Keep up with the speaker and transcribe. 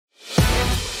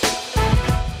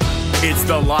It's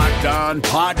the Locked On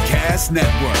Podcast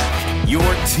Network, your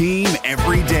team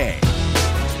every day.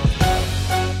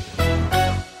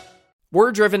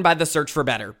 We're driven by the search for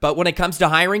better, but when it comes to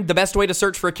hiring, the best way to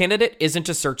search for a candidate isn't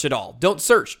to search at all. Don't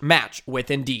search, match with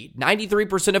Indeed.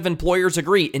 93% of employers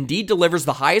agree Indeed delivers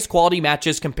the highest quality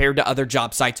matches compared to other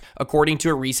job sites, according to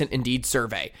a recent Indeed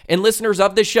survey. And listeners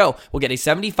of this show will get a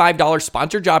 $75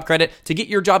 sponsored job credit to get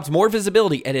your jobs more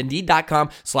visibility at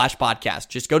Indeed.com/podcast.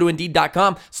 Just go to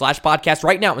Indeed.com/podcast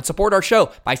right now and support our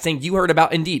show by saying you heard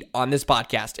about Indeed on this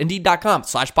podcast.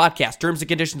 Indeed.com/podcast. Terms and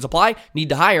conditions apply. Need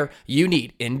to hire? You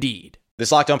need Indeed.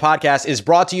 This Locked On Podcast is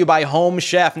brought to you by Home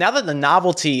Chef. Now that the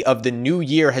novelty of the new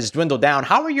year has dwindled down,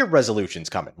 how are your resolutions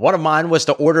coming? One of mine was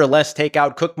to order less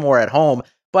takeout, cook more at home,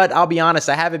 but I'll be honest,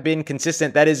 I haven't been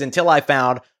consistent. That is until I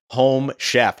found Home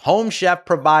Chef. Home Chef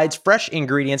provides fresh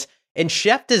ingredients and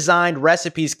chef-designed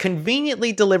recipes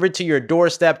conveniently delivered to your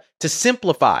doorstep to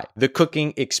simplify the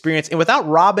cooking experience and without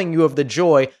robbing you of the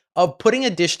joy of putting a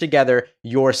dish together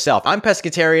yourself. I'm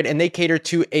pescatarian and they cater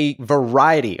to a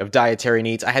variety of dietary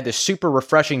needs. I had this super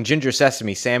refreshing ginger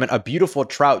sesame salmon, a beautiful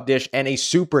trout dish, and a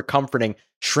super comforting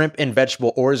shrimp and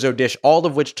vegetable orzo dish, all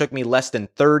of which took me less than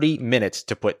 30 minutes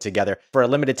to put together. For a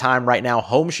limited time right now,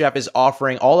 Home Chef is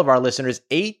offering all of our listeners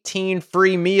 18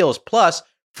 free meals plus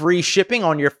free shipping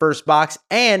on your first box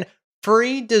and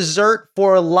free dessert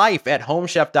for life at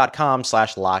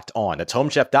homechef.com/locked on. That's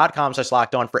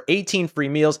homechef.com/locked on for 18 free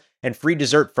meals and free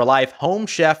dessert for life.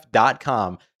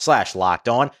 Homechef.com/locked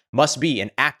on. Must be an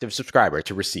active subscriber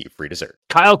to receive free dessert.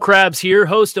 Kyle Krabs here,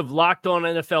 host of Locked On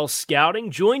NFL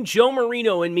Scouting. Join Joe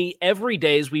Marino and me every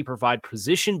day as we provide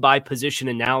position-by-position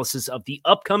analysis of the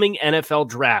upcoming NFL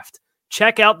Draft.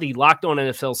 Check out the Locked On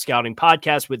NFL Scouting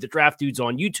podcast with the Draft Dudes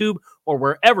on YouTube or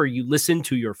wherever you listen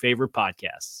to your favorite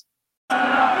podcasts.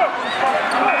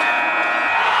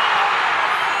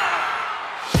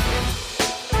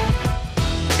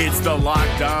 It's the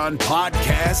Locked On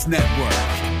Podcast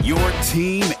Network, your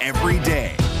team every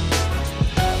day.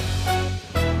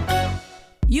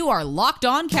 You are Locked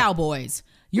On Cowboys,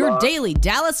 your daily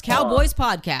Dallas Cowboys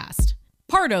podcast.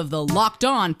 Part of the Locked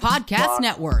On Podcast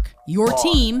Network, your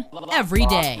team every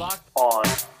day. Locked on.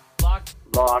 Locked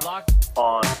on.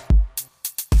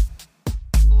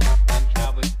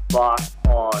 Locked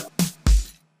on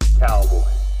Cowboys.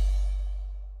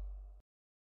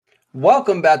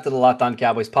 Welcome back to the Locked On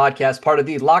Cowboys podcast, part of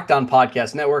the Locked On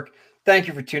Podcast Network. Thank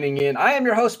you for tuning in. I am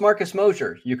your host, Marcus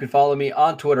Mosher. You can follow me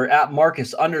on Twitter at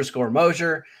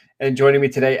Marcus_Mosher. And joining me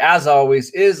today, as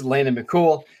always, is Landon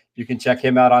McCool. You can check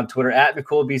him out on Twitter at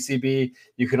McCoolBCB.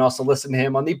 You can also listen to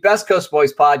him on the Best Coast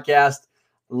Boys podcast.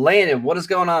 Landon, what is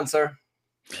going on, sir?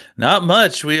 Not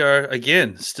much. We are,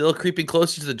 again, still creeping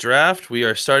closer to the draft. We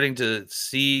are starting to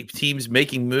see teams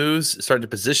making moves, starting to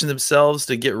position themselves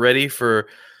to get ready for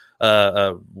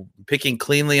picking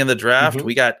cleanly in the draft. Mm-hmm.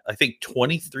 We got, I think,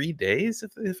 23 days,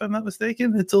 if I'm not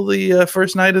mistaken, until the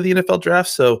first night of the NFL draft.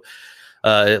 So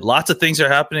lots of things are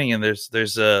happening, and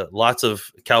there's lots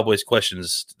of Cowboys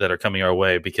questions that are coming our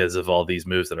way because of all these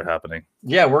moves that are happening.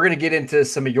 Yeah, we're going to get into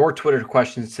some of your Twitter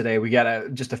questions today. We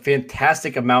got just a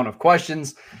fantastic amount of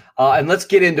questions, and let's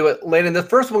get into it. Landon, the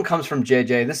first one comes from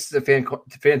JJ. This is a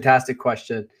fantastic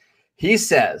question. He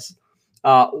says,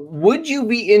 would you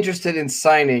be interested in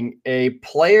signing a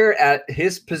player at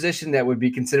his position that would be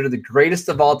considered the greatest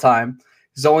of all time?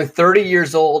 He's only 30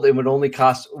 years old and would only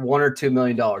cost $1 or $2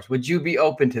 million. Would you be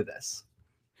open to this?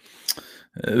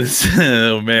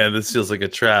 Oh man, this feels like a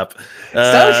trap. It's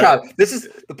not a trap. This is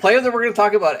the player that we're going to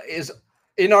talk about is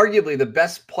inarguably the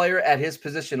best player at his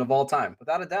position of all time,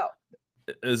 without a doubt.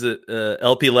 Is it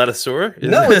LP Lattisaur?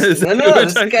 No. This is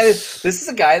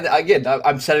a guy that, again,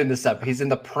 I'm setting this up. He's in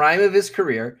the prime of his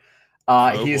career.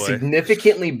 He's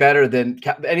significantly better than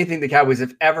anything the Cowboys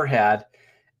have ever had.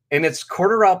 And it's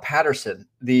Cordarrelle Patterson.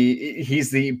 He's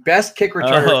the best kick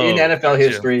returner in NFL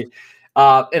history.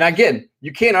 And again,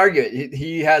 you can't argue it.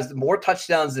 He has more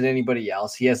touchdowns than anybody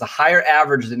else. He has a higher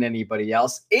average than anybody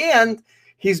else. And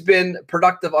he's been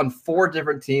productive on 4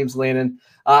 different teams, Landon.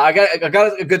 I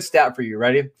got a good stat for you.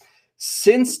 Ready?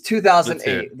 Since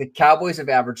 2008, the Cowboys have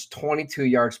averaged 22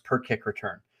 yards per kick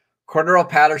return. Cordarrelle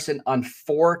Patterson on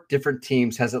 4 different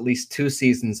teams has at least 2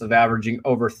 seasons of averaging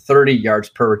over 30 yards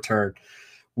per return.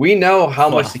 We know how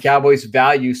much the Cowboys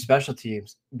value special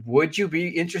teams. Would you be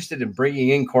interested in bringing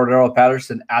in Cordarrelle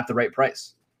Patterson at the right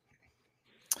price?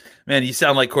 Man, you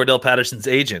sound like Cordell Patterson's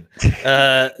agent.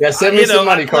 Yeah, send me some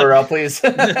money, Cordarrelle, please.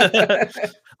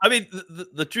 I mean,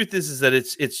 the truth is that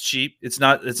it's cheap. It's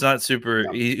not super.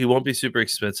 He won't be super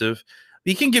expensive.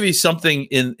 he can give you something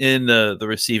in the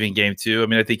receiving game too. I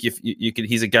mean, I think if you could,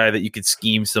 he's a guy that you could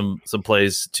scheme some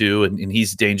plays too, and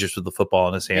he's dangerous with the football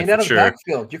in his hand. And out for of sure.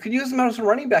 backfield, you could use him as a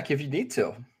running back if you need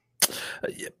to.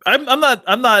 I'm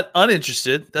not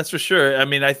uninterested. That's for sure. I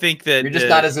mean, I think that you're just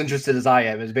not as interested as I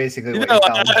am. Is basically what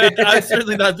I'm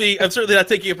certainly not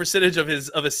taking a percentage of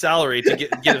his salary to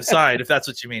get him signed. If that's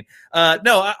what you mean.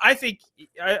 No, I think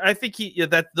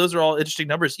that those are all interesting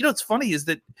numbers. You know, what's funny is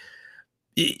that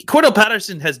Cordarrelle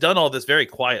Patterson has done all this very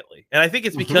quietly, and I think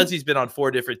it's because he's been on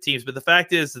 4 different teams. But the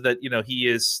fact is that he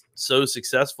is so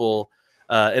successful,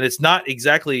 and it's not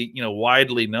exactly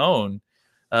widely known.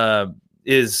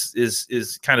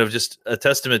 Is kind of just a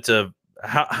testament to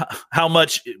how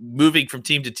much moving from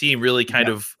team to team really kind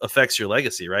of affects your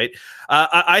legacy, right?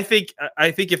 I think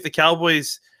if the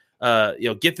Cowboys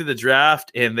get through the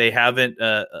draft and they haven't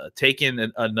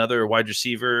taken another wide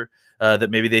receiver that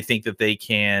maybe they think that they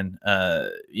can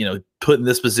put in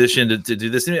this position to do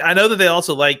this. I know that they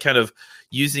also like kind of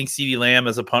using CeeDee Lamb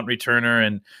as a punt returner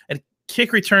and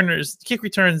kick returns,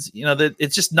 that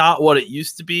it's just not what it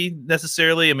used to be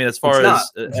necessarily. I mean, as far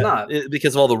it's not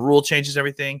because of all the rule changes and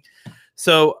everything.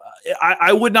 So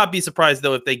I would not be surprised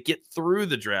though if they get through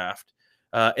the draft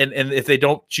and if they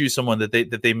don't choose someone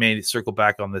that they may circle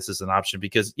back on this as an option,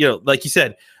 because like you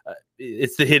said,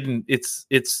 it's the hidden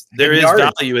there is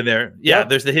yardage. Value in there. Yeah,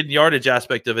 there's the hidden yardage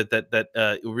aspect of it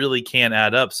that really can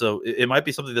add up. So it might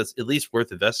be something that's at least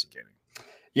worth investigating.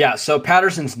 Yeah, so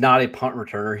Patterson's not a punt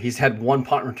returner. He's had 1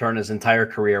 punt return his entire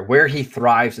career. Where he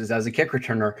thrives is as a kick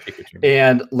returner.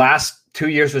 And last 2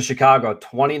 years with Chicago,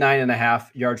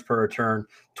 29.5 yards per return,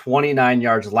 29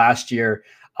 yards last year.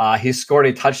 He scored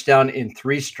a touchdown in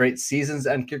 3 straight seasons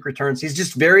and kick returns. He's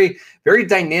just very, very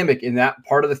dynamic in that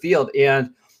part of the field.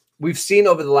 And we've seen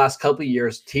over the last couple of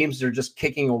years, teams are just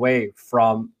kicking away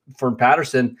from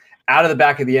Patterson out of the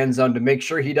back of the end zone to make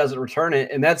sure he doesn't return it.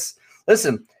 And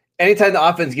listen, anytime the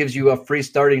offense gives you a free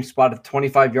starting spot at the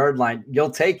 25-yard line,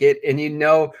 you'll take it. And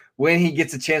when he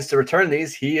gets a chance to return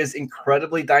these, he is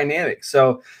incredibly dynamic.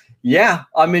 So, yeah,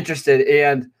 I'm interested.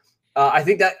 And I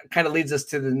think that kind of leads us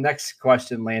to the next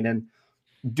question, Landon.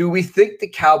 Do we think the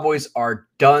Cowboys are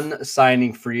done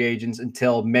signing free agents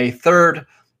until May 3rd,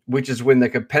 which is when the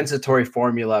compensatory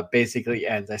formula basically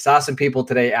ends? I saw some people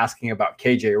today asking about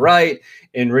KJ Wright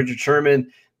and Richard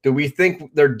Sherman. Do we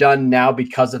think they're done now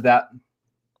because of that?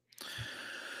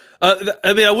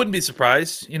 I mean, I wouldn't be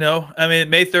surprised. I mean,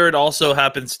 May 3rd also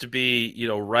happens to be,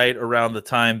 right around the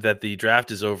time that the draft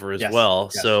is over as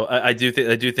well. Yes. So I do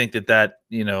think that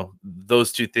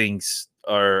those two things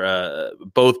are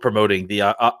both promoting the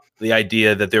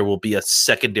idea that there will be a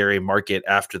secondary market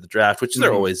after the draft, which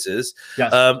there always is.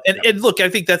 Yes. And look, I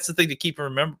think that's the thing to keep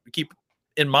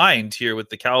in mind here with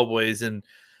the Cowboys and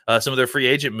some of their free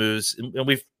agent moves. And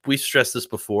we've stressed this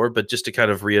before, but just to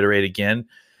kind of reiterate again,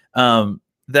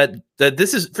 that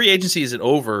this is free agency isn't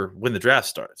over when the draft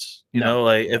starts.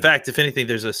 In fact, if anything,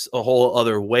 there's a whole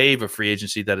other wave of free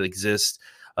agency that exists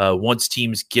once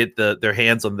teams get their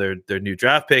hands on their new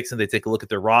draft picks and they take a look at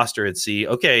their roster and see,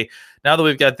 okay, now that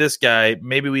we've got this guy,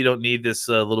 maybe we don't need this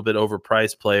little bit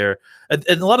overpriced player. And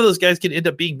a lot of those guys can end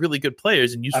up being really good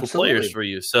players and useful players for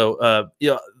you. So,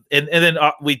 and then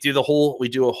we do a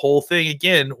whole thing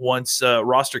again once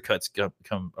roster cuts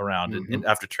come around and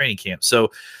after training camp.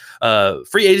 So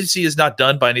free agency is not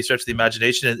done by any stretch of the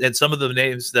imagination. And some of the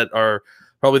names that are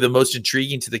probably the most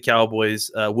intriguing to the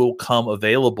Cowboys will come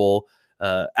available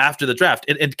after the draft.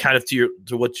 And kind of to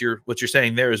what you're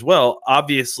saying there as well.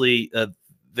 Obviously,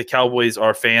 the Cowboys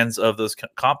are fans of those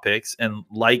comp picks and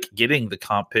like getting the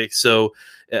comp picks. So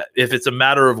if it's a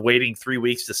matter of waiting 3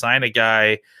 weeks to sign a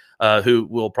guy who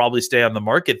will probably stay on the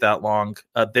market that long,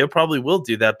 they probably will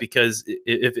do that, because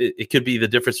it could be the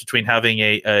difference between having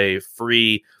a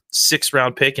free 6th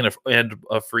round pick and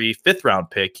a free 5th round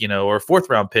pick, or a 4th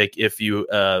round pick if you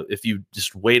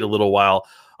just wait a little while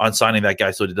on signing that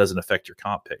guy so it doesn't affect your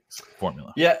comp picks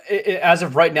formula. Yeah, as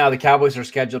of right now, the Cowboys are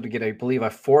scheduled to get, I believe, a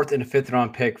 4th and a 5th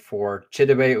round pick for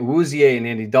Chidobe Awuzie and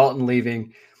Andy Dalton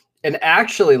leaving. And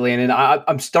actually, Landon,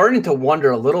 I'm starting to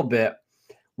wonder a little bit.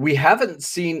 We haven't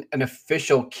seen an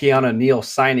official Keanu Neal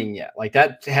signing yet. Like,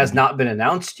 that has not been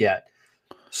announced yet.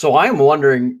 So I'm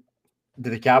wondering, do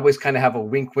the Cowboys kind of have a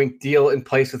wink-wink deal in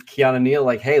place with Keanu Neal?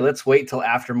 Like, hey, let's wait till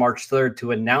after March 3rd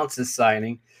to announce his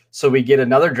signing so we get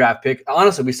another draft pick.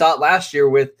 Honestly, we saw it last year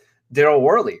with Daryl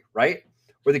Worley, right?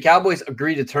 Where the Cowboys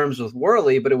agreed to terms with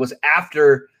Worley, but it was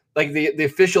after, like, the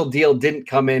official deal didn't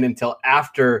come in until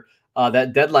after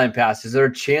that deadline passed. Is there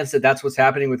a chance that that's what's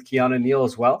happening with Keanu Neal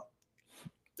as well?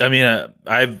 I mean,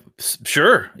 I'm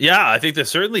sure. Yeah, I think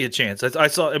there's certainly a chance. I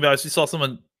saw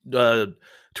someone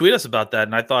tweet us about that.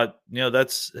 And I thought,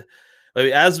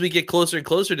 as we get closer and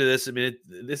closer to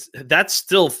this, that's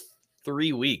still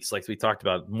 3 weeks, like we talked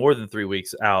about, more than 3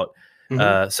 weeks out.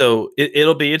 So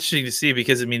it'll be interesting to see,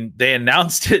 because they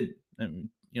announced it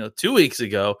 2 weeks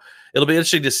ago. It'll be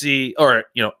interesting to see, or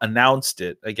announced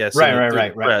it, I guess,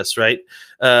 right. Press, right.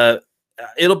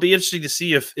 It'll be interesting to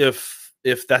see if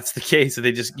that's the case, and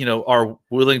they just are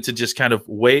willing to just kind of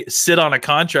sit on a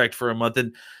contract for a month.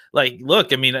 And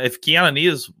look, if Keanu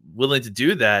Neal is willing to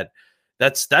do that,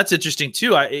 that's interesting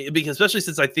too. Because especially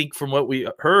since I think from what we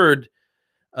heard,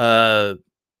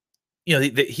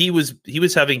 he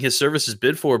was having his services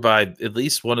bid for by at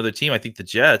least one other team. I think the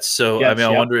Jets. So I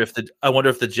wonder if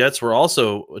the Jets were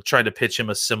also trying to pitch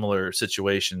him a similar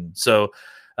situation. So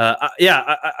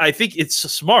I think it's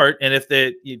smart. And if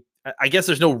I guess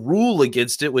there's no rule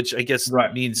against it, which I guess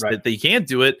means that they can't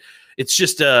do it. It's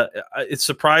just it's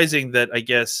surprising that I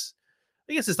guess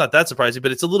it's not that surprising,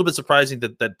 but it's a little bit surprising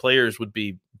that players would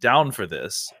be down for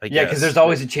this. Because there's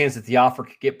always a chance that the offer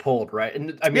could get pulled, right?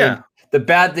 And the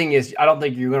bad thing is, I don't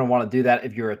think you're going to want to do that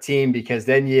if you're a team, because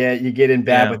then you get in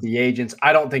bad with the agents.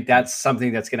 I don't think that's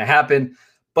something that's going to happen.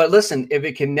 But listen, if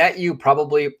it can net you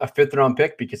probably a 5th round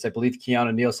pick, because I believe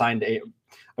Keanu Neal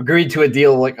agreed to a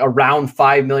deal like around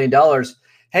 $5 million.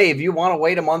 Hey, if you want to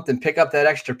wait a month and pick up that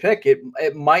extra pick,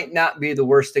 it might not be the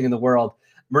worst thing in the world.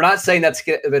 We're not saying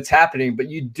that's happening, but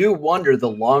you do wonder, the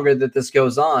longer that this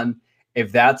goes on,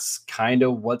 if that's kind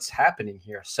of what's happening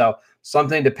here. So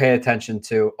something to pay attention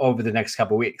to over the next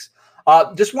couple of weeks.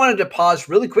 Just wanted to pause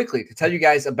really quickly to tell you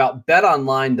guys about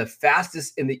BetOnline, the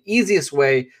fastest and the easiest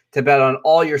way to bet on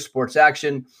all your sports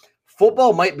action.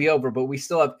 Football might be over, but we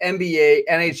still have NBA,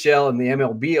 NHL, and the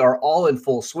MLB are all in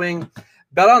full swing.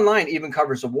 BetOnline even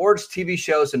covers awards, TV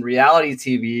shows, and reality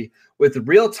TV with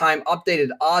real-time updated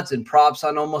odds and props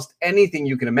on almost anything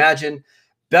you can imagine.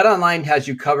 BetOnline has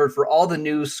you covered for all the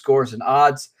news, scores, and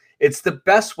odds. It's the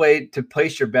best way to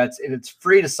place your bets, and it's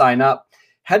free to sign up.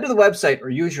 Head to the website or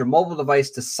use your mobile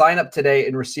device to sign up today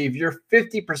and receive your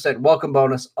 50% welcome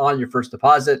bonus on your first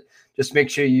deposit. Just make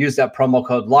sure you use that promo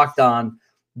code LOCKEDON.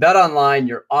 BetOnline,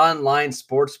 your online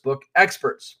sportsbook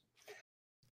experts.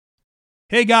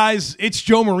 Hey guys, it's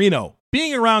Joe Marino.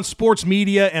 Being around sports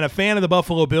media and a fan of the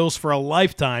Buffalo Bills for a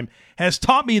lifetime has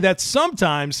taught me that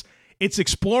sometimes it's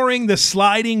exploring the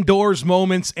sliding doors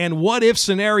moments and what-if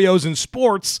scenarios in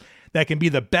sports that can be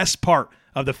the best part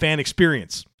of the fan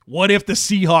experience. What if the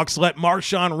Seahawks let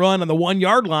Marshawn run on the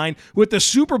 1-yard line with the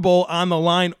Super Bowl on the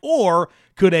line? Or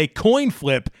could a coin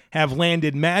flip have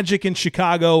landed Magic in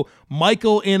Chicago,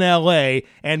 Michael in LA,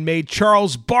 and made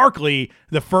Charles Barkley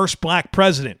the first black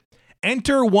president?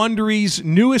 Enter Wondery's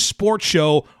newest sports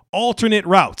show, Alternate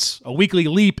Routes, a weekly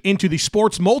leap into the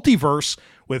sports multiverse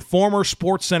with former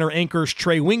SportsCenter anchors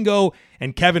Trey Wingo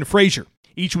and Kevin Frazier.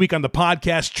 Each week on the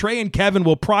podcast, Trey and Kevin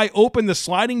will pry open the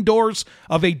sliding doors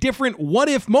of a different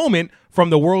what-if moment from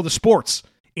the world of sports.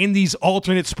 In these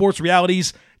alternate sports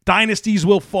realities, dynasties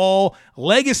will fall,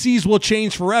 legacies will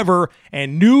change forever,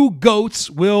 and new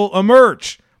GOATs will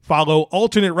emerge. Follow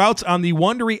Alternate Routes on the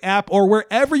Wondery app or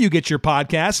wherever you get your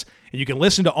podcasts, and you can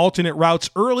listen to Alternate Routes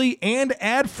early and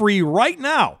ad-free right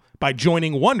now by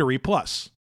joining Wondery Plus.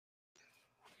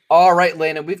 All right,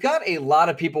 Landon, we've got a lot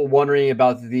of people wondering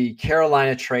about the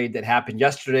Carolina trade that happened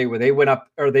yesterday, where they went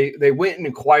and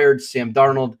acquired Sam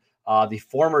Darnold, the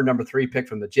former number 3 pick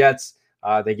from the Jets.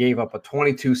 They gave up a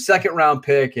 22 second-round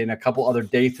pick and a couple other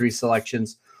day 3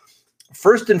 selections.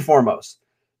 First and foremost,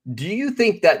 do you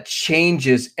think that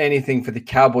changes anything for the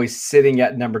Cowboys sitting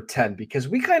at number 10? Because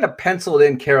we kind of penciled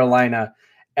in Carolina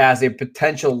as a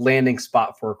potential landing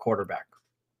spot for a quarterback.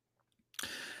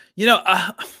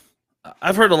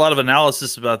 I've heard a lot of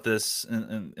analysis about this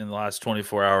in the last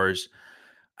 24 hours.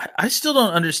 I still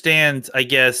don't understand, I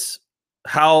guess,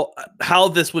 how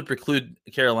this would preclude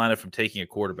Carolina from taking a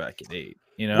quarterback at 8.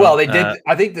 Well, they did.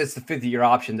 I think that's the 5th-year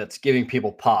option that's giving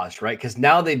people pause, right? Because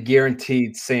now they've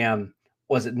guaranteed Sam,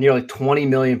 was it nearly $20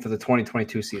 million for the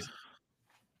 2022 season?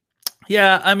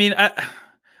 Yeah,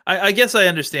 I guess I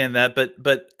understand that,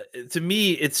 but to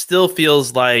me, it still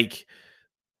feels like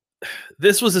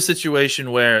this was a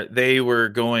situation where they were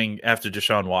going after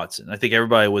Deshaun Watson. I think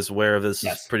everybody was aware of this.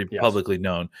 It's pretty publicly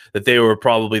known that they were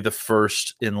probably the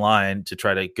first in line to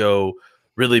try to go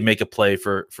really make a play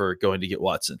for going to get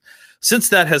Watson. Since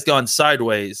that has gone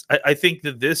sideways, I think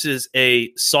that this is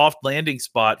a soft landing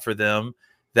spot for them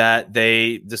that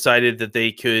they decided that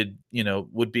they could,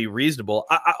 would be reasonable.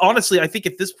 Honestly, I think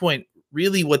at this point,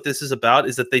 really what this is about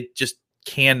is that they just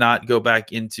cannot go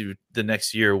back into the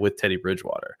next year with Teddy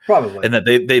Bridgewater. Probably. And that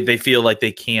they feel like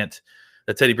they can't,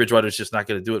 that Teddy Bridgewater is just not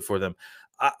going to do it for them.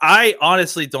 I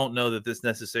honestly don't know that this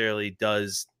necessarily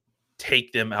does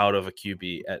take them out of a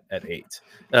QB at 8.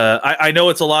 I know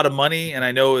it's a lot of money, and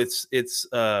I know it's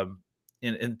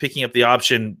in picking up the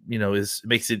option,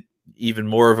 makes it even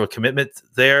more of a commitment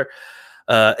there.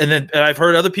 And I've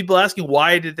heard other people asking,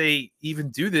 why did they even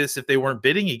do this if they weren't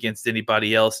bidding against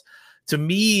anybody else? To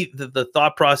me, the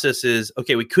thought process is,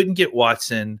 okay, we couldn't get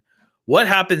Watson. What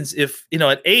happens if,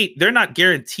 at 8, they're not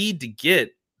guaranteed to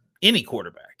get any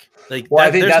quarterback?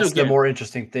 I think that's the more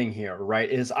interesting thing here, right?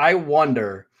 Is I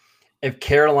wonder if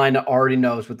Carolina already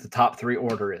knows what the top 3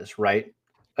 order is, right?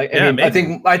 I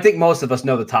think most of us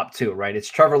know the top 2, right? It's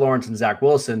Trevor Lawrence and Zach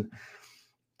Wilson.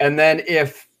 And then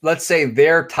if, let's say,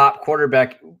 their top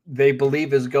quarterback they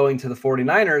believe is going to the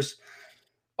 49ers,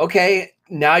 okay,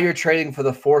 now you're trading for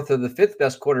the 4th or the 5th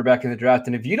best quarterback in the draft.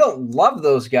 And if you don't love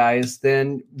those guys,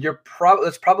 then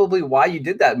that's probably why you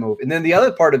did that move. And then the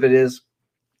other part of it is,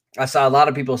 I saw a lot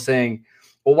of people saying,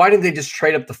 well, why didn't they just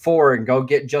trade up to 4 and go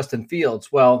get Justin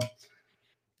Fields? Well,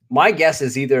 my guess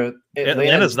is either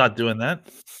Atlanta's not doing that.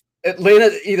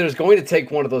 Atlanta either is going to take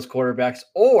one of those quarterbacks,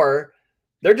 or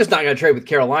they're just not going to trade with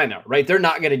Carolina, right? They're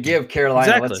not going to give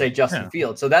Carolina, let's say, Justin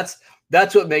Fields. So that's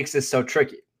what makes this so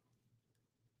tricky.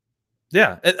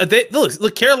 Yeah.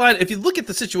 Look, Carolina, if you look at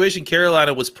the situation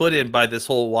Carolina was put in by this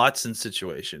whole Watson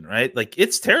situation, right? Like,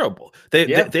 it's terrible.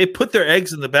 They put their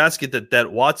eggs in the basket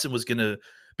that Watson was going to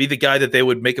be the guy that they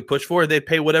would make a push for, and they'd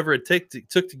pay whatever it took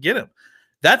to get him.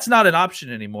 That's not an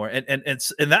option anymore. And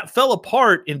that fell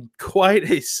apart in quite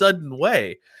a sudden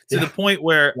way to the point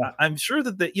where I'm sure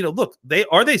that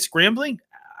are they scrambling?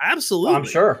 Absolutely. I'm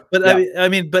sure. But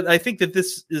but I think that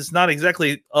this is not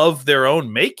exactly of their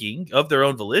own making, of their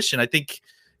own volition. I think,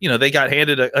 they got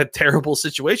handed a terrible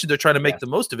situation. They're trying to make the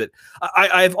most of it.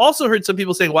 I've also heard some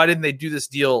people saying, why didn't they do this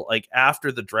deal like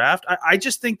after the draft? I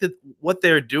just think that what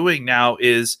they're doing now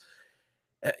is,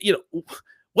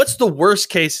 what's the worst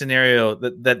case scenario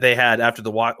that they had after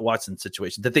the Watson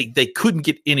situation? That they couldn't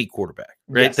get any quarterback,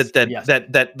 right? Yes,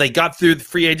 that they got through the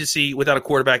free agency without a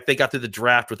quarterback. They got through the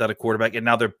draft without a quarterback, and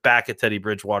now they're back at Teddy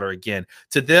Bridgewater again.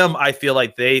 To them, I feel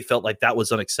like they felt like that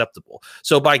was unacceptable.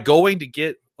 So by going to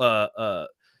get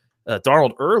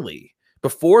Darnold early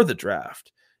before the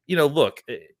draft, look,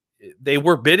 they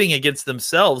were bidding against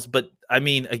themselves, but I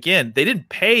mean, again, they didn't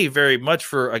pay very much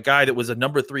for a guy that was a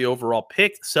number 3 overall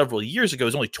pick several years ago. He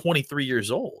was only 23 years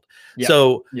old. Yep.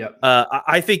 So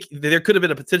I think there could have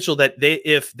been a potential that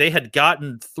if they had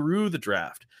gotten through the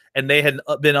draft and they had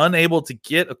been unable to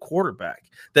get a quarterback,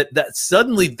 that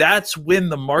suddenly that's when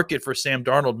the market for Sam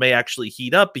Darnold may actually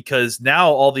heat up, because now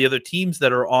all the other teams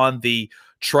that are on the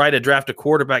try to draft a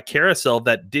quarterback carousel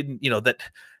that didn't, that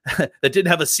didn't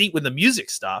have a seat when the music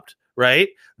stopped, right?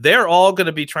 They're all going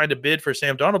to be trying to bid for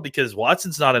Sam Darnold because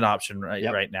Watson's not an option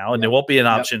right now, and there won't be an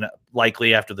option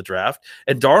likely after the draft.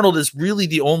 And Darnold is really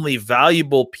the only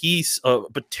valuable piece of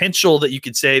potential that you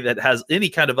could say that has any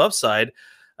kind of upside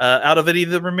out of any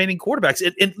of the remaining quarterbacks.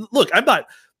 And look, I'm not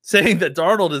saying that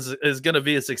Darnold is going to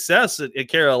be a success at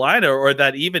Carolina, or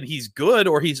that even he's good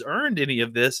or he's earned any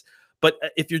of this. But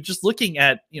if you're just looking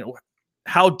at,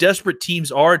 how desperate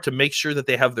teams are to make sure that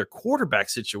they have their quarterback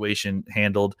situation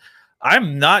handled,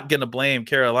 I'm not going to blame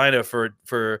Carolina for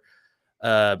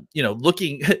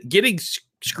getting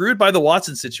screwed by the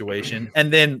Watson situation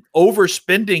and then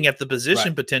overspending at the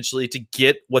position potentially to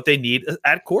get what they need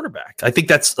at quarterback. I think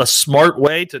that's a smart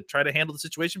way to try to handle the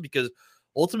situation, because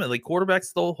ultimately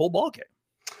quarterback's the whole ballgame.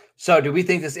 So do we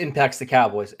think this impacts the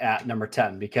Cowboys at number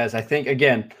 10? Because I think,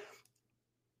 again,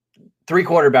 3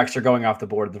 quarterbacks are going off the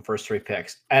board in the first 3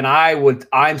 picks. And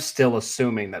I'm still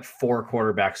assuming that 4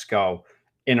 quarterbacks go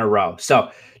in a row.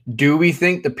 So do we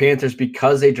think the Panthers,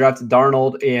 because they drafted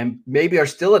Darnold and maybe are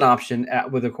still an option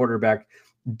with a quarterback,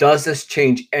 does this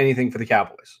change anything for the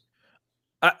Cowboys?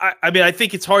 I mean, I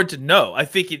think it's hard to know. I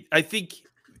think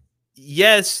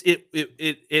yes,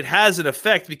 it has an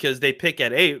effect because they pick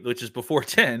at 8, which is before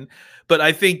 10. But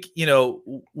I think,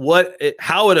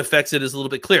 how it affects it is a little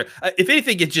bit clear. If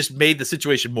anything, it just made the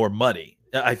situation more muddy,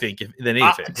 I think, than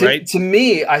anything, right? To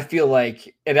me, I feel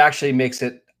like it actually makes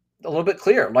it a little bit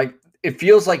clear. Like, it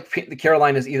feels like the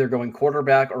Carolina is either going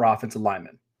quarterback or offensive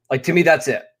lineman. Like, to me, that's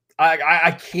it.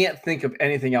 I can't think of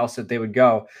anything else that they would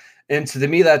go. And so to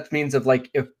me, that means if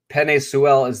Penei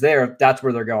Sewell is there, that's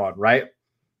where they're going, right?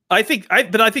 I think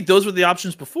those were the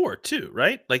options before too,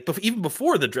 right? Like even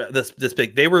before the draft, this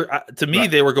pick, they were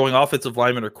they were going offensive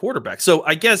lineman or quarterback. So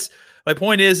I guess my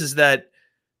point is that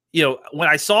when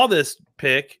I saw this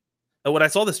pick, when I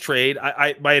saw this trade,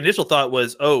 my initial thought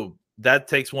was, oh, that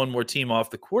takes one more team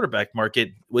off the quarterback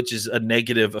market, which is a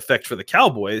negative effect for the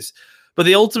Cowboys.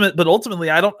 But ultimately,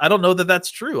 I don't know that that's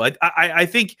true. I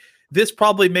think this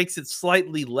probably makes it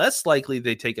slightly less likely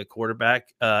they take a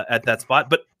quarterback at that spot.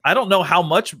 But I don't know how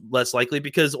much less likely,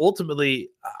 because ultimately,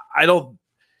 I don't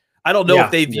know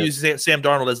if they view Sam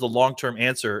Darnold as the long-term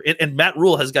answer. And Matt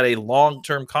Rule has got a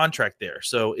long-term contract there.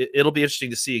 So it'll be interesting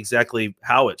to see exactly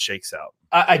how it shakes out.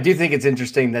 I do think it's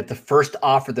interesting that the first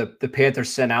offer the Panthers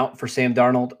sent out for Sam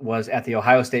Darnold was at the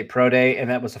Ohio State Pro Day, and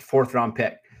that was a 4th-round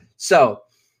pick. So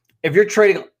if you're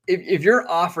trading, if you're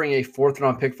offering a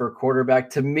 4th-round pick for a quarterback,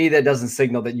 to me, that doesn't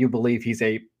signal that you believe he's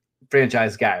a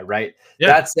franchise guy, right?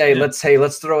 Yeah.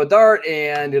 Let's throw a dart,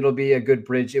 and it'll be a good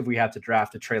bridge if we have to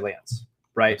draft a Trey Lance.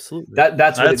 Right. Absolutely.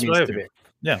 That's what it means to me.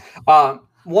 Yeah.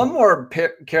 One more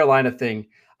Carolina thing.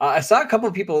 I saw a couple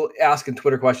of people asking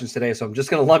Twitter questions today, so I'm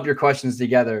just going to lump your questions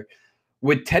together.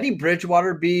 Would Teddy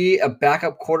Bridgewater be a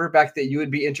backup quarterback that you would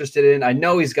be interested in? I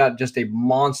know he's got just a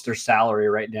monster salary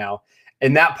right now,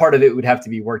 and that part of it would have to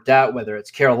be worked out, whether it's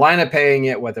Carolina paying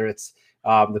it, whether it's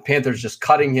the Panthers just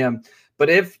cutting him. But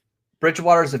if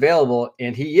Bridgewater is available,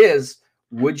 and he is,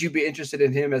 would you be interested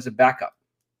in him as a backup?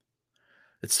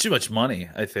 It's too much money,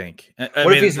 I think.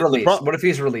 What if he's released? What if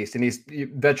he's released and he's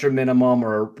veteran minimum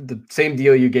or the same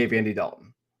deal you gave Andy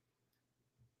Dalton?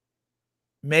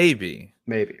 Maybe.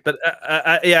 But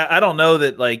I don't know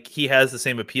that like he has the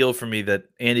same appeal for me that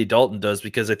Andy Dalton does,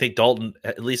 because I think Dalton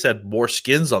at least had more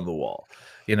skins on the wall.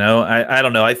 You know, I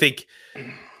don't know. I think,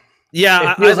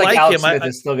 it feels like Alex him. Smith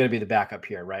is still going to be the backup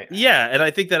here, right? Yeah, and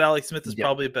I think that Alex Smith is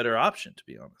probably a better option, to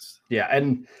be honest. Yeah,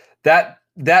 and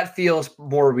that feels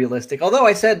more realistic. Although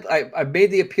I said I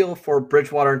made the appeal for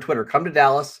Bridgewater on Twitter. Come to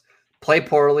Dallas, play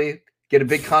poorly, get a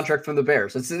big contract from the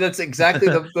Bears. That's exactly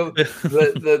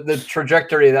the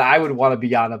trajectory that I would want to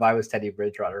be on if I was Teddy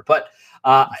Bridgewater. But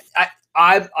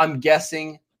I'm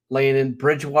guessing, Landon,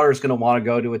 Bridgewater is going to want to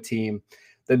go to a team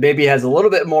that maybe has a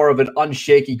little bit more of an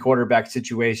unshaky quarterback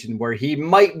situation where he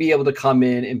might be able to come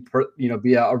in and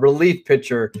be a relief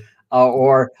pitcher.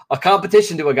 Or a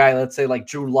competition to a guy, let's say like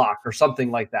Drew Lock or something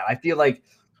like that. I feel like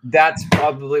that's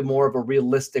probably more of a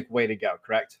realistic way to go,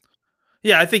 correct?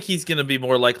 Yeah, I think he's going to be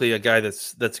more likely a guy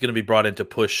that's going to be brought in to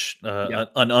push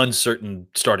an uncertain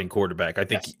starting quarterback. I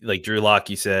think like Drew Lock,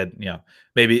 you said,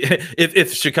 maybe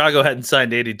if Chicago hadn't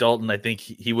signed Andy Dalton, I think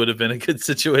he would have been a good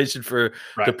situation to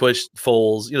push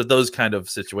Foles. Those kind of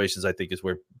situations, I think, is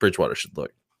where Bridgewater should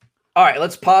look. All right,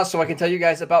 let's pause so I can tell you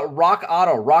guys about Rock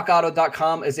Auto.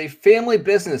 RockAuto.com is a family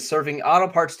business serving auto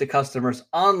parts to customers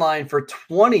online for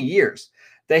 20 years.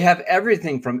 They have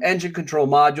everything from engine control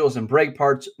modules and brake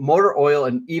parts, motor oil,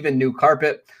 and even new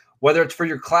carpet. Whether it's for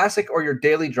your classic or your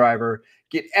daily driver,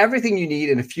 get everything you need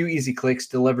in a few easy clicks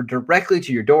delivered directly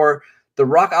to your door. The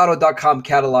RockAuto.com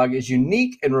catalog is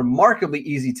unique and remarkably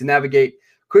easy to navigate.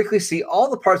 Quickly see all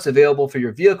the parts available for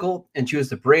your vehicle and choose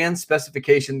the brand,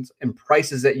 specifications, and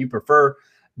prices that you prefer.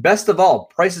 Best of all,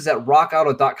 prices at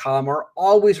rockauto.com are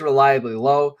always reliably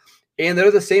low, and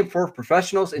they're the same for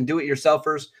professionals and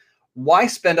do-it-yourselfers. Why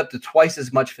spend up to twice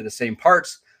as much for the same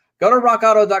parts? Go to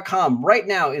rockauto.com right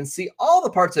now and see all the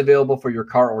parts available for your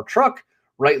car or truck.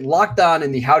 Write Locked On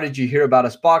in the How Did You Hear About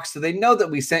Us box so they know that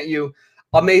we sent you.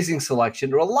 Amazing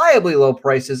selection, reliably low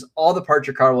prices, all the parts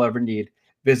your car will ever need.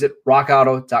 Visit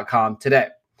rockauto.com today.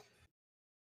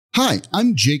 Hi,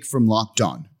 I'm Jake from Locked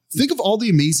On. Think of all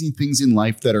the amazing things in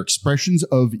life that are expressions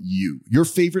of you, your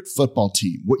favorite football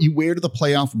team, what you wear to the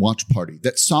playoff watch party,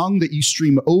 that song that you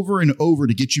stream over and over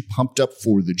to get you pumped up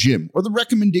for the gym, or the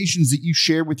recommendations that you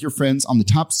share with your friends on the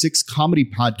top 6 comedy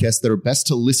podcasts that are best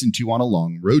to listen to on a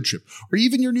long road trip, or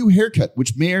even your new haircut,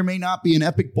 which may or may not be an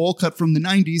epic bowl cut from the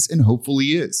 90s and hopefully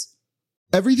is.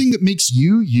 Everything that makes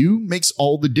you, makes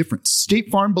all the difference. State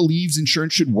Farm believes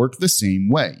insurance should work the same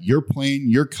way. Your plan,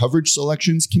 your coverage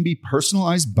selections can be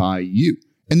personalized by you.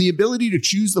 And the ability to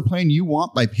choose the plan you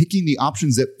want by picking the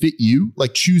options that fit you,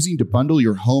 like choosing to bundle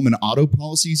your home and auto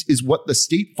policies, is what the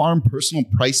State Farm Personal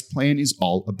Price Plan is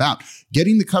all about.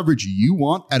 Getting the coverage you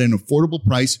want at an affordable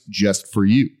price just for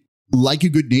you. Like a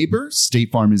good neighbor,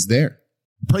 State Farm is there.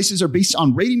 Prices are based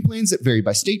on rating plans that vary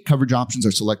by state. Coverage options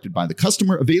are selected by the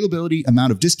customer. Availability,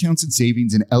 amount of discounts and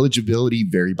savings, and eligibility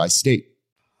vary by state.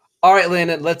 All right,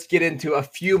 Landon, let's get into a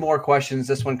few more questions.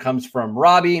 This one comes from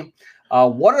Robbie.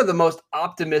 What are the most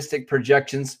optimistic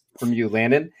projections from you,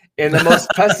 Landon, and the most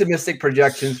pessimistic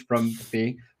projections from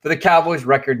me for the Cowboys'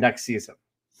 record next season?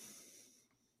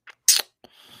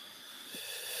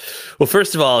 Well,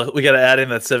 first of all, we got to add in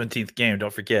that 17th game.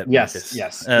 Don't forget. Yes.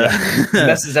 It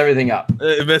messes everything up.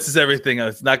 It messes everything up.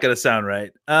 It's not going to sound right.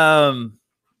 The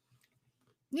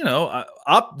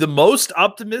most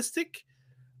optimistic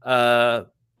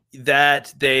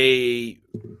that they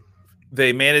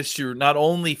they managed to not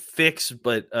only fix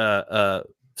but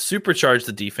supercharge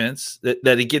the defense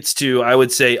that it gets to, I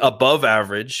would say, above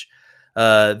average.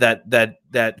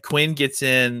 That Quinn gets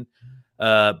in,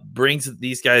 brings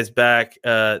these guys back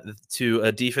to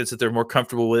a defense that they're more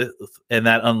comfortable with, and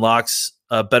that unlocks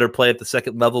better play at the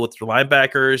second level with your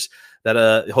linebackers.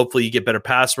 That hopefully you get better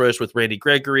pass rush with Randy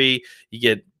Gregory. You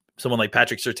get someone like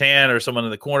Patrick Surtain or someone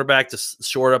in the cornerback to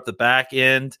shore up the back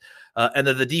end. And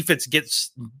that the defense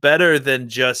gets better than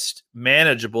just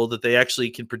manageable, that they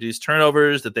actually can produce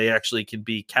turnovers, that they actually can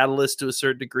be catalysts to a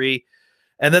certain degree,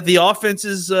 and that the offense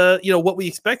is, what we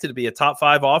expected to be a top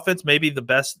 5 offense, maybe the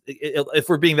best. If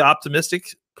we're being the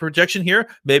optimistic projection here,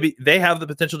 maybe they have the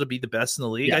potential to be the best in the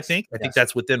league. Yes. I think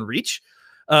that's within reach.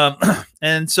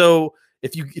 And so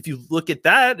if you look at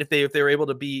that, if they were able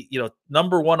to be,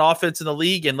 number 1 offense in the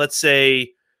league, and let's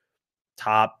say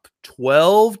top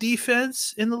 12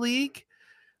 defense in the league.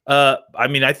 I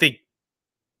think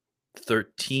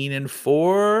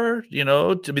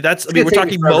 13-4, we're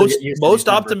talking most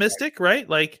optimistic, right?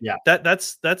 Like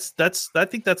that's I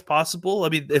think that's possible. I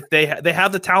mean, if they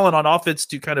have the talent on offense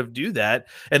to kind of do that,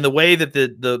 and the way that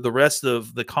the rest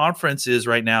of the conference is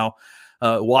right now,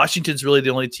 Washington's really the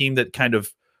only team that kind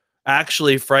of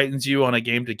actually frightens you on a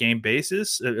game-to-game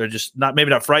basis, or just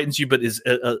maybe not frightens you, but is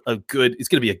a good. It's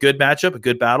going to be a good matchup, a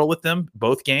good battle with them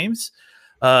both games.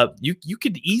 You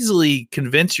could easily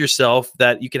convince yourself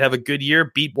that you could have a good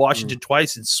year, beat Washington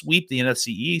twice, and sweep the NFC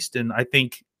East, and I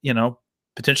think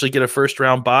potentially get a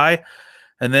first-round bye,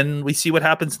 and then we see what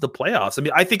happens in the playoffs. I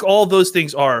mean, I think all those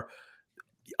things are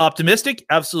optimistic,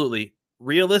 absolutely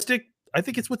realistic. I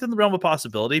think it's within the realm of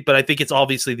possibility, but I think it's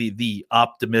obviously the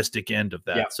optimistic end of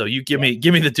that. Yeah. So you give me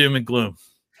the doom and gloom.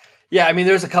 Yeah, I mean,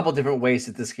 there's a couple different ways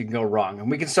that this can go wrong,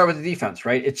 and we can start with the defense,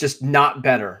 right? It's just not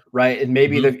better, right? And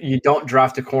maybe you don't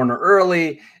draft a corner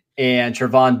early, and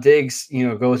Trevon Diggs,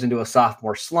 goes into a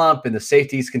sophomore slump, and the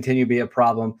safeties continue to be a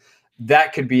problem.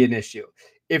 That could be an issue.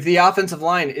 If the offensive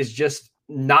line is just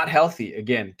not healthy,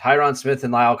 again, Tyron Smith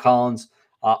and Lyle Collins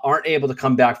aren't able to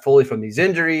come back fully from these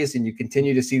injuries, and you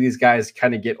continue to see these guys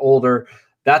kind of get older,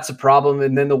 that's a problem.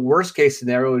 And then the worst case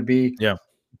scenario would be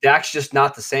Dak's just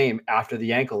not the same after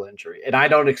the ankle injury. And I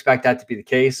don't expect that to be the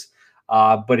case.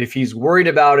 But if he's worried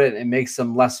about it and makes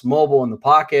him less mobile in the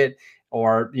pocket,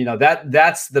 or,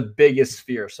 that's the biggest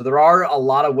fear. So there are a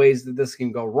lot of ways that this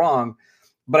can go wrong.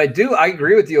 But I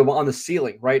agree with you on the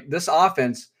ceiling, right? This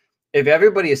offense, if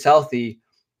everybody is healthy,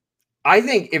 I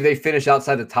think if they finish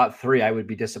outside the top 3, I would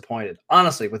be disappointed.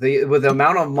 Honestly, with the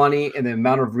amount of money and the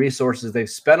amount of resources they've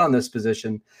spent on this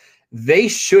position, they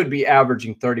should be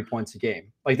averaging 30 points a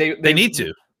game. Like they need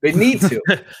to. They need to.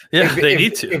 They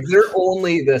need to. If they're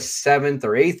only the 7th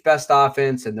or 8th best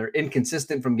offense and they're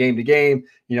inconsistent from game to game,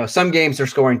 some games they're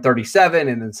scoring 37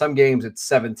 and then some games it's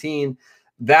 17.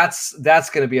 That's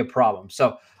going to be a problem.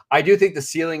 So I do think the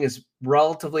ceiling is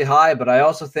relatively high, but I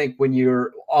also think when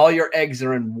all your eggs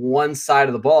are in one side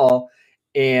of the ball,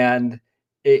 and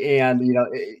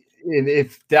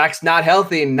if Dak's not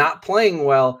healthy and not playing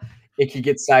well, it could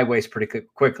get sideways pretty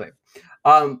quickly.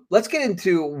 Let's get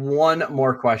into one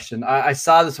more question. I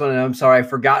saw this one, and I'm sorry, I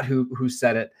forgot who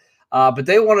said it. But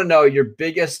they want to know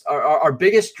our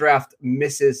biggest draft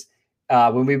misses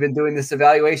when we've been doing this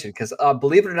evaluation. Because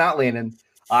believe it or not, Landon,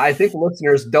 I think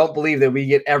listeners don't believe that we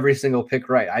get every single pick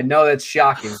right. I know that's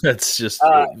shocking. That's just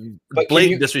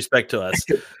blatant disrespect to us.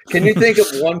 Can you think of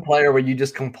one player where you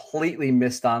just completely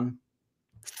missed on?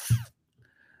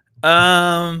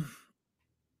 I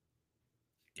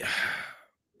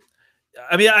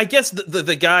mean, I guess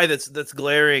the guy that's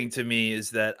glaring to me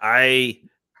is that I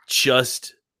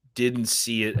just didn't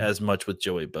see it as much with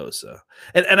Joey Bosa,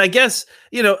 and I guess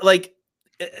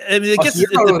I mean, I guess it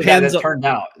depends. Turned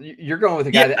out you're going with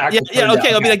a guy that actually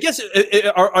okay. Out. I mean, I guess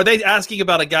are they asking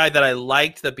about a guy that I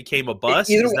liked that became a bust?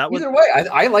 Either way,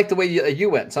 I like the way you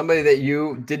went. Somebody that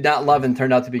you did not love and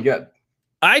turned out to be good.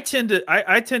 I tend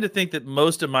to think that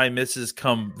most of my misses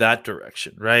come that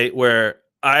direction, right? Where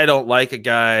I don't like a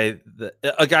guy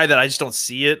that I just don't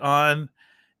see it on,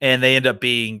 and they end up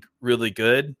being really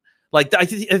good. Like I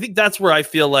think that's where I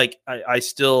feel like I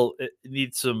still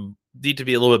need to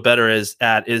be a little bit better is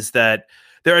that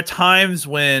there are times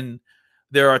when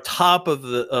there are top of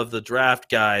the draft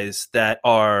guys that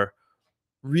are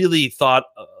really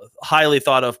highly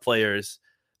thought of players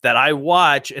that I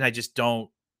watch and I don't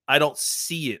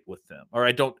see it with them, or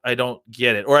I don't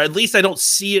get it, or at least I don't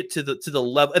see it to the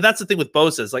level. And that's the thing with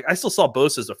Bosa is, like, I still saw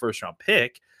Bosa as a first round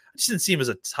pick. I just didn't see him as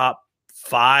a top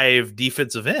 5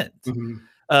 defensive end. Mm-hmm.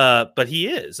 But he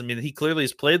is. I mean, he clearly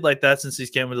has played like that since he's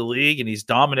came into the league, and he's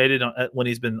dominated when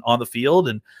he's been on the field.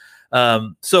 And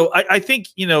So I think,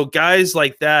 guys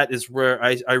like that is where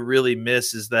I really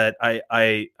miss, is that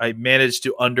I manage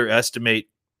to underestimate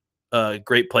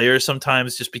great players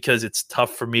sometimes, just because it's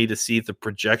tough for me to see the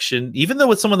projection. Even though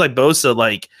with someone like Bosa,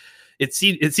 like it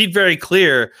seemed very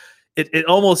clear. It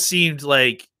almost seemed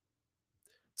like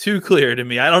too clear to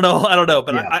me. I don't know.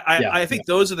 But I think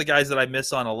those are the guys that I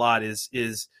miss on a lot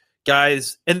is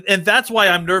guys. And that's why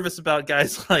I'm nervous about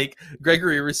guys like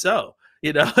Gregory Rousseau,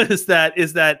 is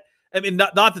that, I mean,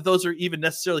 not that those are even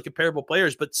necessarily comparable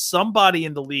players, but somebody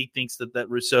in the league thinks that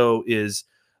Rousseau is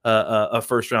a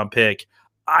first round pick.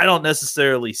 I don't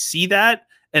necessarily see that.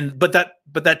 But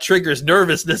that triggers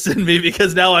nervousness in me,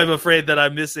 because now I'm afraid that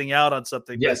I'm missing out on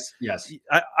something. Yes.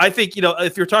 I think,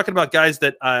 if you're talking about guys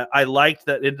that I liked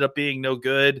that ended up being no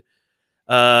good,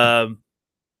 I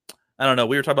don't know.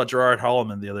 We were talking about Gerard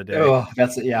Holloman the other day. Oh,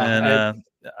 that's it. Yeah. And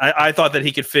I thought that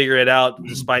he could figure it out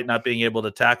despite not being able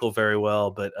to tackle very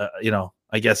well, but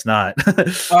I guess not. All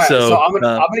right, so I'm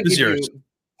gonna give yours? you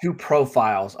two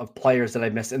profiles of players that I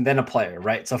missed, and then a player,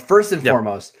 right? So first and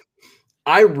foremost,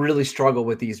 I really struggle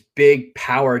with these big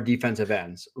power defensive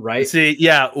ends, right? See,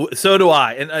 yeah, so do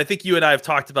I. And I think you and I have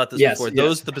talked about this before. Yes.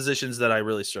 Those are the positions that I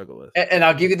really struggle with. And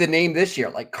I'll give you the name this year,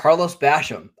 like Carlos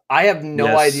Basham. I have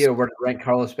no idea where to rank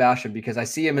Carlos Basham, because I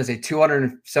see him as a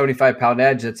 275-pound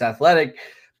edge that's athletic,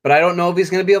 but I don't know if he's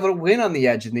going to be able to win on the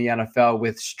edge in the NFL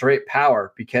with straight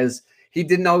power, because he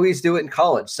didn't always do it in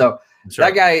college. So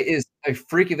that guy is a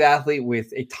freak of athlete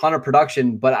with a ton of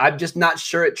production, but I'm just not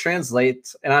sure it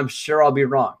translates, and I'm sure I'll be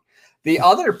wrong. The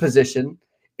other position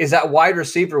is that wide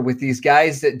receiver with these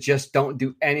guys that just don't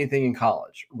do anything in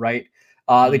college, right?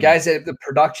 The guys that the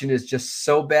production is just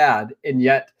so bad, and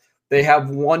yet they have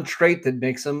one trait that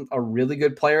makes them a really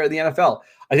good player in the NFL.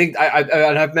 I think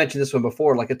I've mentioned this one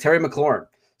before, like a Terry McLaurin,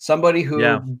 somebody who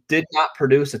did not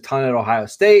produce a ton at Ohio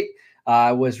State,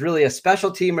 was really a special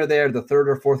teamer there, the third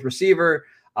or fourth receiver.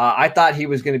 I thought he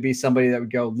was going to be somebody that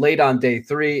would go late on day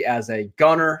 3 as a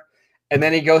gunner. And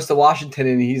then he goes to Washington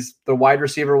and he's the wide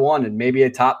receiver 1 and maybe a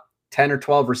top 10 or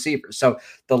 12 receivers. So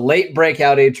the late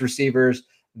breakout age receivers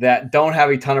that don't have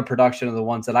a ton of production are the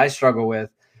ones that I struggle with.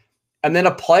 And then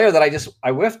a player that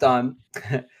I whiffed on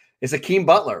is Akeem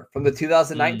Butler from the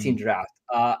 2019 draft.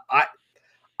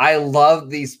 I love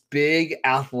these big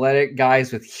athletic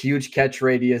guys with huge catch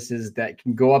radiuses that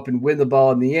can go up and win the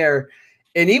ball in the air.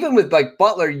 And even with like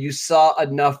Butler, you saw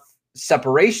enough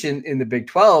separation in the Big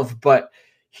 12, but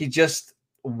he just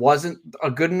wasn't a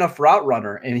good enough route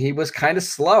runner, and he was kind of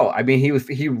slow. I mean,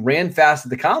 he ran fast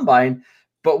at the combine,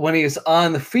 but when he was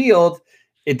on the field,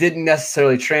 it didn't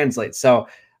necessarily translate. So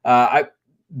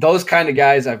those kind of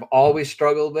guys I've always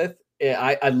struggled with.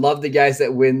 I love the guys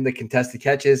that win the contested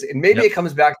catches, and maybe it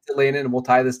comes back to Landon, and we'll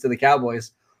tie this to the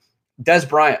Cowboys. Dez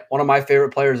Bryant, one of my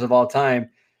favorite players of all time.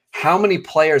 How many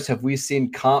players have we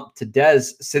seen comp to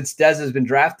Dez since Dez has been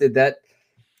drafted that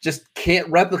just can't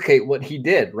replicate what he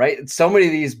did, right? So many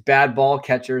of these bad ball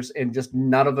catchers, and just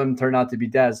none of them turn out to be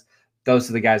Dez. Those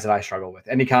are the guys that I struggle with.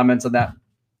 Any comments on that?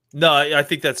 No, I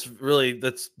think that's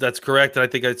correct, and I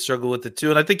think I struggle with it too.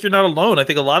 And I think you're not alone. I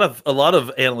think a lot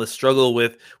of analysts struggle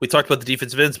with. We talked about the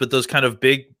defensive ends, but those kind of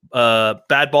big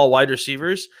bad ball wide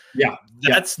receivers. Yeah,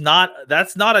 that's not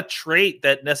a trait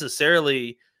that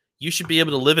necessarily you should be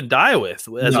able to live and die with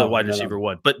as a wide receiver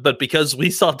one. But because we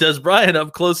saw Dez Bryant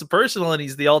up close and personal, and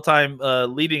he's the all-time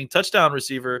leading touchdown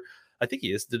receiver, I think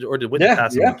he is. Did win the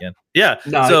passing weekend? Yeah.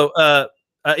 No, so.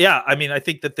 I mean, I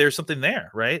think that there's something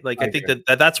there, right? Like, I think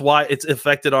that's why it's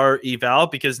affected our eval,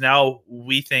 because now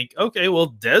we think, okay, well,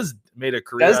 Dez made a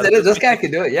career. This guy can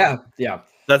do it. Yeah.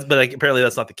 But apparently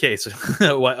that's not the case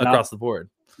across the board.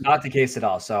 Not the case at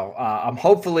all. So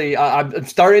I'm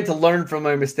starting to learn from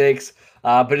my mistakes,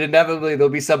 but inevitably there'll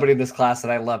be somebody in this class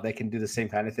that I love that can do the same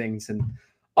kind of things, and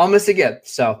I'll miss again.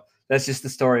 So that's just the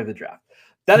story of the draft.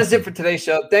 That is it for today's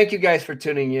show. Thank you guys for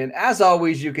tuning in. As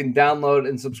always, you can download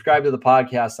and subscribe to the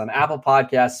podcast on Apple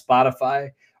Podcasts, Spotify,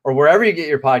 or wherever you get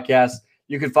your podcasts.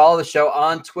 You can follow the show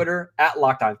on Twitter at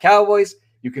Locked On Cowboys.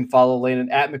 You can follow Landon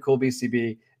at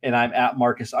McCoolBCB, and I'm at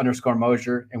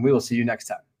Marcus_Mosier, and we will see you next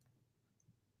time.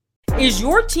 Is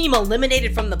your team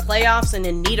eliminated from the playoffs and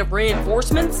in need of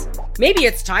reinforcements? Maybe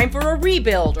it's time for a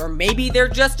rebuild, or maybe they're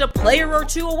just a player or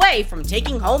two away from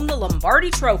taking home the Lombardi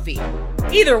Trophy.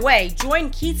 Either way, join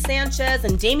Keith Sanchez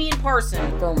and Damian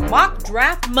Parson for Mock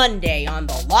Draft Monday on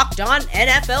the Locked On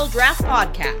NFL Draft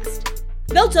Podcast.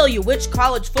 They'll tell you which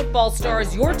college football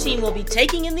stars your team will be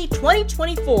taking in the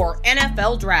 2024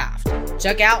 NFL Draft.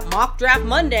 Check out Mock Draft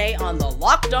Monday on the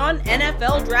Locked On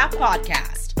NFL Draft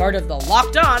Podcast, part of the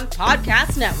Locked On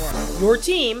Podcast Network, your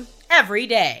team every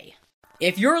day.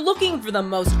 If you're looking for the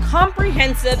most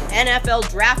comprehensive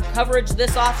NFL draft coverage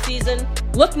this offseason,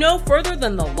 look no further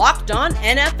than the Locked On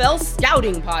NFL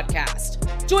Scouting Podcast.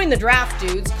 Join the draft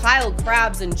dudes, Kyle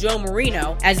Krabs and Joe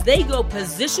Marino, as they go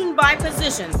position by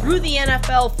position through the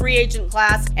NFL free agent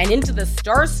class and into the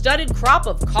star-studded crop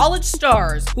of college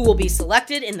stars who will be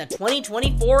selected in the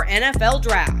 2024 NFL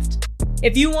Draft.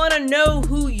 If you want to know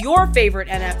who your favorite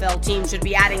NFL team should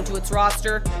be adding to its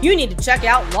roster, you need to check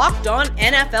out Locked On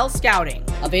NFL Scouting,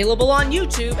 available on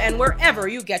YouTube and wherever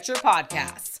you get your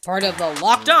podcasts. Part of the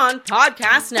Locked On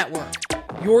Podcast Network,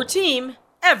 your team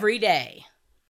every day.